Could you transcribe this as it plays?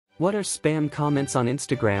What are spam comments on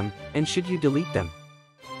Instagram, and should you delete them?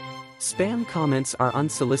 Spam comments are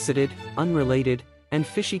unsolicited, unrelated, and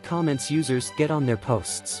fishy comments users get on their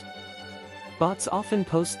posts. Bots often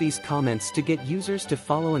post these comments to get users to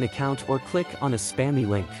follow an account or click on a spammy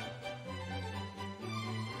link.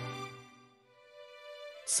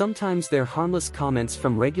 Sometimes they're harmless comments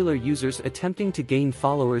from regular users attempting to gain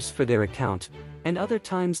followers for their account, and other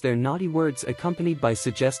times they're naughty words accompanied by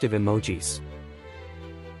suggestive emojis.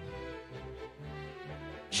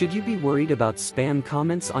 Should you be worried about spam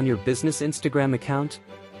comments on your business Instagram account?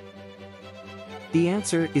 The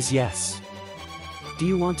answer is yes. Do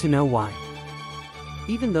you want to know why?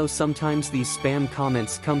 Even though sometimes these spam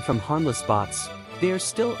comments come from harmless bots, they are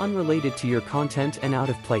still unrelated to your content and out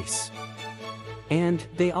of place. And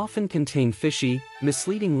they often contain fishy,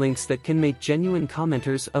 misleading links that can make genuine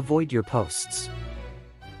commenters avoid your posts.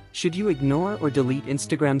 Should you ignore or delete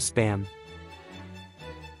Instagram spam?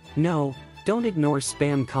 No, don't ignore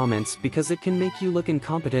spam comments because it can make you look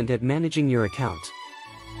incompetent at managing your account.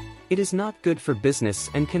 It is not good for business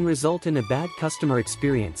and can result in a bad customer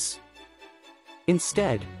experience.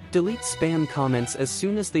 Instead, delete spam comments as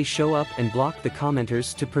soon as they show up and block the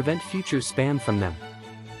commenters to prevent future spam from them.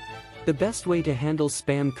 The best way to handle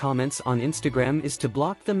spam comments on Instagram is to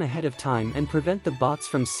block them ahead of time and prevent the bots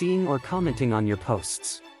from seeing or commenting on your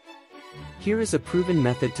posts. Here is a proven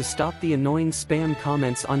method to stop the annoying spam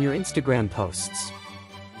comments on your Instagram posts.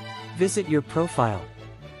 Visit your profile.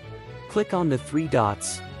 Click on the three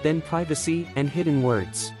dots, then Privacy and Hidden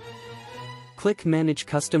Words. Click Manage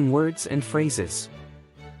Custom Words and Phrases.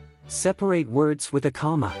 Separate words with a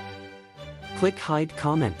comma. Click Hide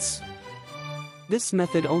Comments. This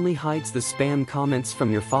method only hides the spam comments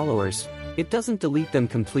from your followers, it doesn't delete them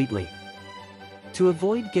completely. To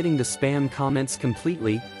avoid getting the spam comments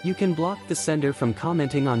completely, you can block the sender from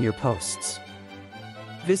commenting on your posts.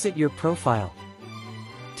 Visit your profile.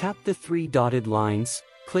 Tap the three dotted lines,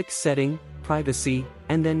 click Setting, Privacy,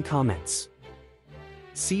 and then Comments.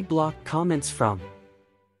 See Block Comments From.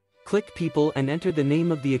 Click People and enter the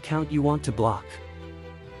name of the account you want to block.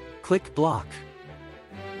 Click Block.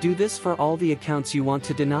 Do this for all the accounts you want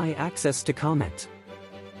to deny access to comment.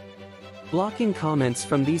 Blocking comments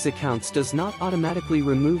from these accounts does not automatically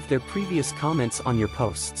remove their previous comments on your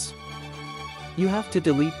posts. You have to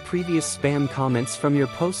delete previous spam comments from your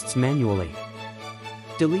posts manually.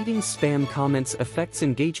 Deleting spam comments affects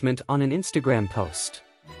engagement on an Instagram post.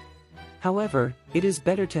 However, it is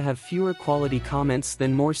better to have fewer quality comments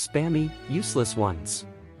than more spammy, useless ones.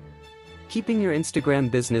 Keeping your Instagram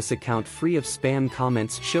business account free of spam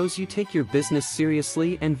comments shows you take your business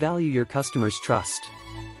seriously and value your customers' trust.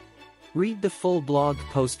 Read the full blog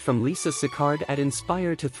post from Lisa Sicard at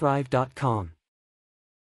inspiretothrive.com.